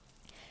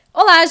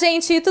Olá,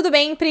 gente, tudo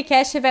bem?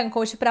 Precast Vegan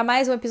Coach para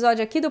mais um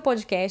episódio aqui do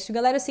podcast.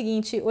 Galera, é o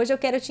seguinte, hoje eu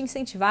quero te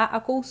incentivar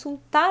a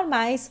consultar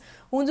mais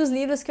um dos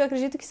livros que eu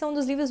acredito que são um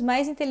dos livros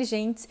mais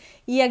inteligentes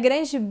e a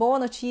grande boa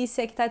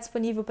notícia é que está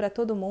disponível para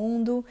todo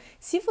mundo,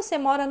 se você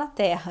mora na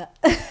Terra.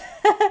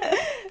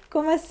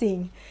 Como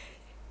assim?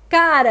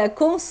 Cara,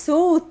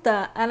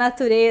 consulta a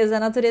natureza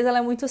ela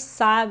é muito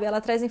sábia,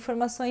 ela traz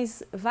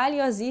informações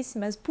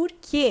valiosíssimas. Por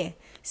quê?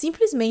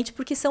 Simplesmente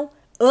porque são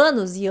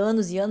anos e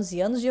anos e anos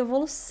e anos de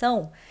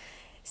evolução.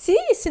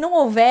 Se não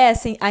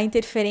houvesse a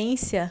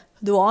interferência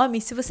do homem,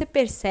 se você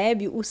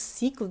percebe o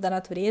ciclo da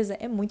natureza,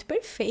 é muito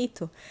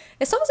perfeito.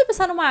 É só você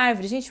pensar numa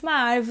árvore, gente, uma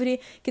árvore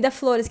que dá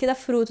flores, que dá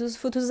frutos,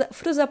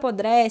 frutos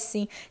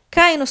apodrecem,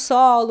 caem no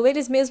solo,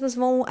 eles mesmos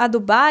vão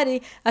adubar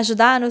e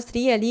ajudar a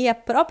nutrir ali a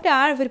própria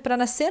árvore para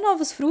nascer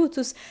novos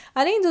frutos,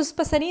 além dos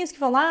passarinhos que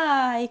vão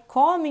lá e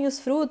comem os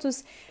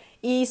frutos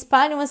e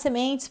espalham as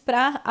sementes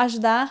para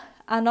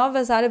ajudar a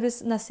novas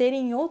árvores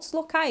nascerem em outros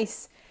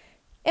locais.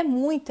 É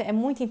muita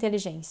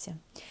inteligência.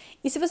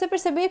 E se você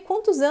perceber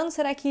quantos anos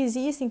será que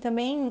existem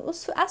também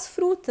as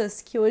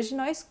frutas que hoje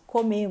nós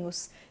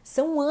comemos,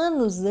 são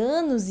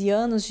anos e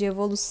anos de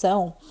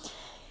evolução.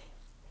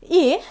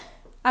 E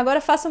agora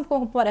faça uma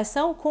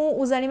comparação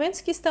com os alimentos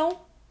que estão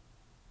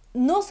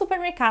no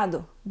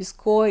supermercado,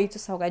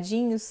 biscoitos,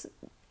 salgadinhos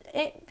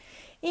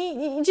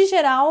e de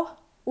geral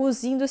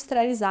os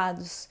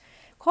industrializados.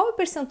 Qual é o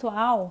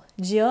percentual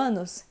de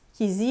anos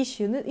que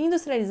existe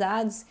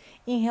industrializados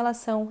em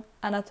relação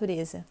à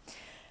natureza?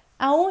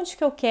 Aonde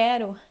que eu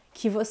quero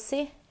que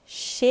você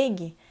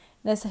chegue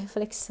nessa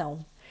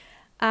reflexão?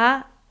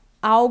 Há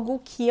algo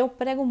que eu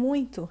prego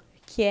muito,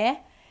 que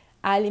é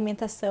a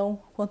alimentação.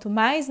 Quanto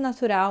mais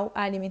natural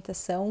a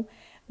alimentação,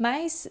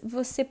 mais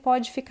você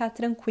pode ficar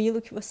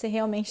tranquilo que você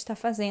realmente está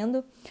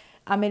fazendo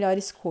a melhor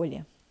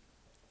escolha.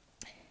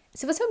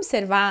 Se você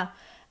observar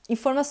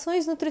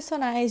informações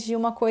nutricionais de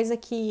uma coisa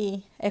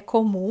que é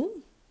comum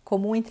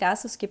entre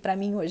aspas, que para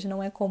mim hoje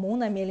não é comum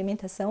na minha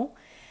alimentação,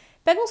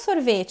 pega um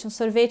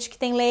sorvete que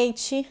tem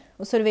leite,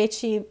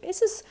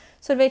 esses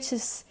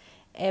sorvetes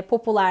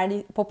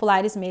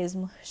populares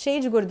mesmo,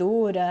 cheio de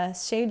gordura,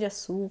 cheio de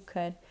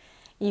açúcar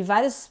e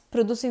vários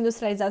produtos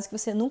industrializados que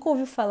você nunca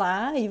ouviu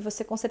falar e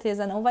você com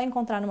certeza não vai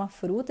encontrar numa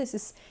fruta,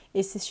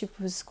 esses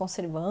tipos de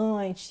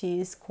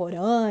conservantes,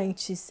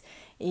 corantes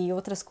e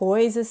outras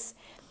coisas.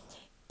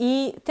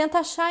 E tenta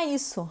achar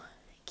isso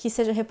que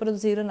seja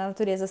reproduzido na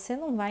natureza, você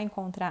não vai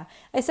encontrar.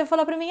 Aí você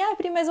fala pra mim,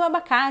 Pri, mas o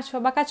abacate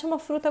é uma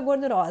fruta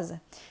gordurosa.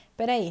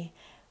 Peraí,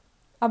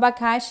 o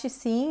abacate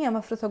sim é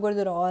uma fruta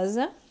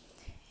gordurosa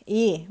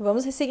e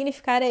vamos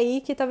ressignificar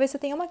aí que talvez você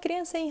tenha uma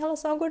crença em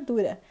relação à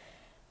gordura.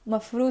 Uma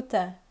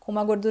fruta com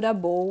uma gordura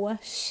boa,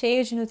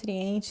 cheia de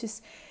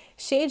nutrientes,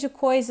 cheia de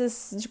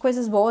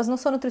coisas boas. Não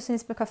sou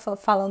nutricionista para ficar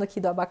falando aqui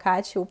do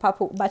abacate, o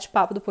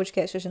bate-papo do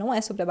podcast hoje não é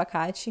sobre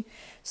abacate.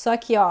 Só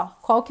que,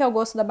 qual que é o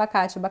gosto do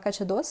abacate? O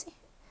abacate é doce?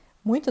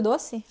 Muito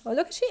doce?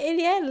 Olha,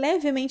 ele é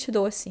levemente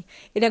doce.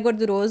 Ele é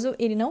gorduroso,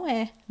 ele não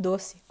é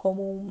doce,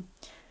 como,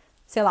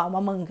 uma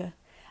manga.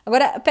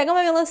 Agora, pega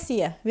uma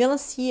melancia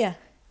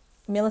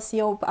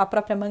ou a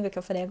própria manga que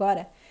eu falei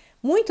agora,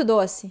 muito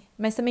doce,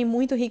 mas também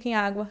muito rica em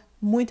água,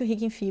 muito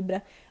rica em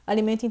fibra,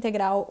 alimento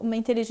integral, uma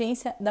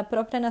inteligência da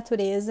própria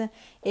natureza.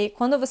 E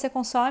quando você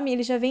consome,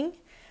 ele já vem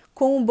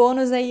com um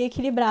bônus aí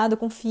equilibrado,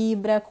 com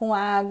fibra, com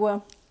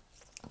água,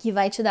 que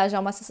vai te dar já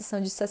uma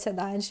sensação de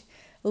saciedade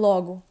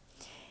logo.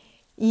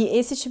 E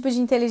esse tipo de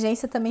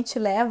inteligência também te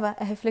leva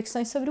a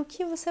reflexões sobre o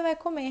que você vai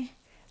comer.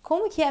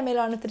 Como que é a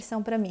melhor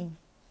nutrição para mim?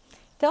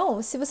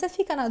 Então, se você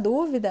fica na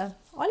dúvida,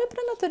 olha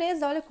para a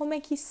natureza, olha como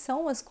é que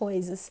são as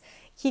coisas,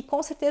 que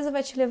com certeza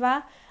vai te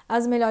levar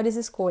às melhores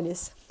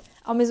escolhas.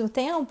 Ao mesmo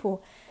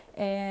tempo,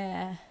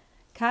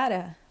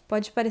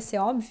 pode parecer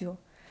óbvio,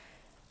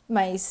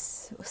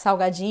 mas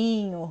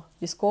salgadinho,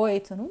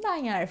 biscoito, não dá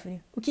em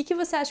árvore. O que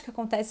você acha que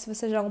acontece se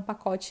você joga um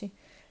pacote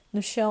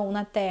no chão,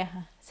 na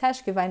terra? Você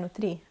acha que vai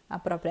nutrir a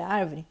própria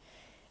árvore?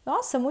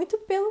 Nossa, muito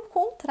pelo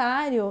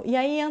contrário. E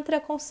aí entra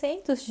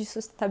conceitos de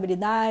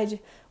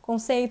sustentabilidade,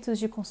 conceitos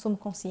de consumo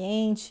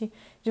consciente,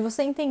 de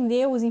você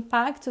entender os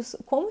impactos,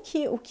 como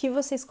que o que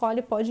você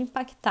escolhe pode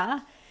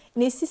impactar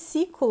nesse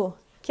ciclo,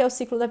 que é o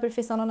ciclo da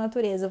perfeição na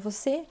natureza.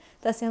 Você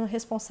está sendo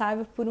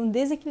responsável por um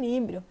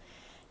desequilíbrio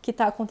que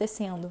está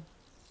acontecendo.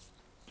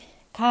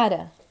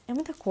 Cara, é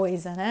muita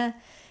coisa, né?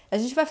 A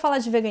gente vai falar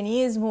de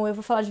veganismo, eu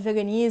vou falar de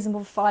veganismo,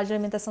 vou falar de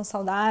alimentação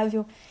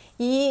saudável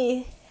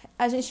e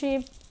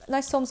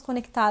nós somos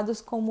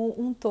conectados como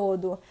um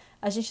todo.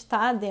 A gente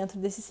está dentro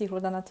desse ciclo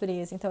da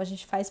natureza, então a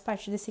gente faz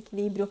parte desse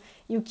equilíbrio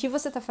e o que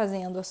você está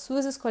fazendo, as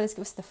suas escolhas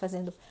que você está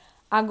fazendo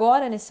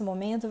agora, nesse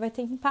momento, vai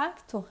ter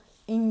impacto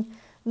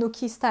no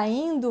que está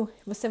indo,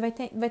 você vai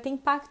ter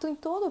impacto em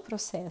todo o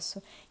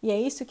processo. E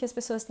é isso que as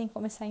pessoas têm que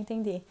começar a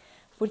entender,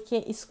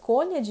 porque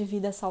escolha de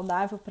vida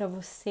saudável para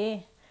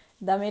você,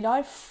 da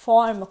melhor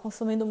forma,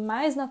 consumindo o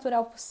mais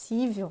natural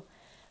possível,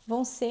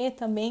 vão ser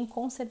também,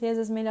 com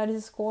certeza, as melhores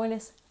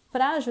escolhas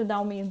para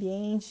ajudar o meio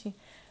ambiente,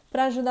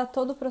 para ajudar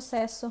todo o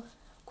processo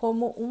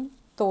como um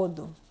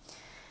todo.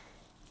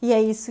 E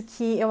é isso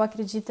que eu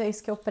acredito, é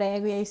isso que eu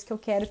prego e é isso que eu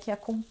quero que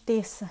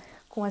aconteça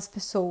com as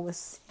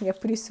pessoas. E é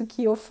por isso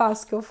que eu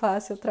faço o que eu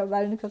faço, eu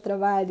trabalho no que eu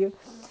trabalho.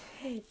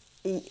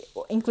 E,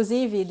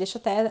 inclusive, deixa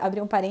eu até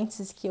abrir um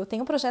parênteses, que eu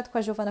tenho um projeto com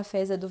a Giovana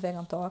Feza do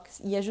Vegan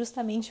Talks, e é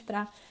justamente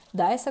para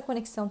dar essa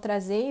conexão,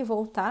 trazer e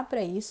voltar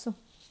para isso,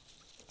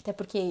 até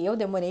porque eu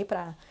demorei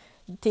para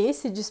ter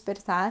esse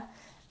despertar.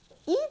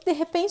 E, de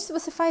repente, se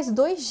você faz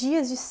 2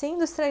 dias de 100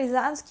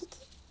 industrializados, o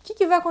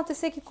que vai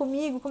acontecer aqui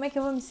comigo? Como é que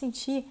eu vou me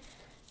sentir?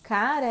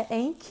 Cara, é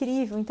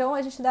incrível. Então,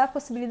 a gente dá a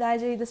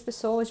possibilidade aí das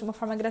pessoas, de uma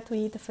forma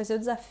gratuita, fazer o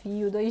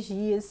desafio, 2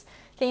 dias.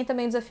 Tem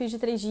também o desafio de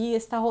 3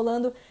 dias,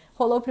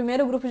 rolou o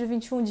primeiro grupo de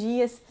 21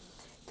 dias.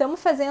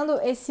 Estamos fazendo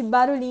esse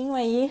barulhinho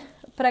aí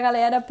pra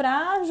galera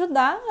para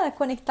ajudar a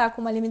conectar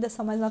com uma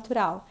alimentação mais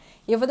natural.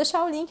 E eu vou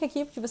deixar o link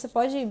aqui, porque você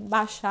pode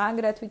baixar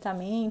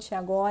gratuitamente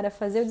agora,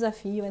 fazer o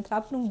desafio,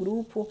 entrar para um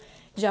grupo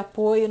de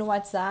apoio no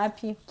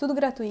WhatsApp, tudo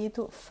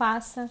gratuito,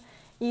 faça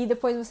e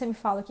depois você me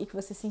fala o que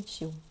você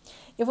sentiu.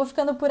 Eu vou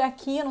ficando por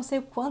aqui, eu não sei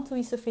o quanto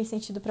isso fez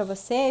sentido para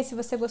você, se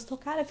você gostou,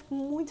 cara, eu fico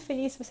muito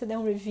feliz se você der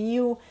um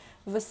review,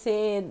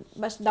 você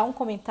dá um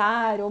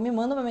comentário ou me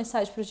manda uma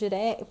mensagem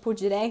por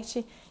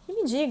direct e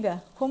me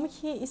diga como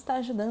que está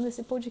ajudando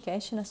esse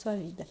podcast na sua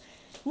vida.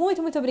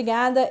 Muito, muito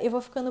obrigada, eu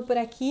vou ficando por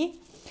aqui.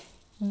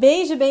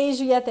 Beijo,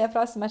 beijo e até a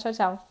próxima. Tchau, tchau.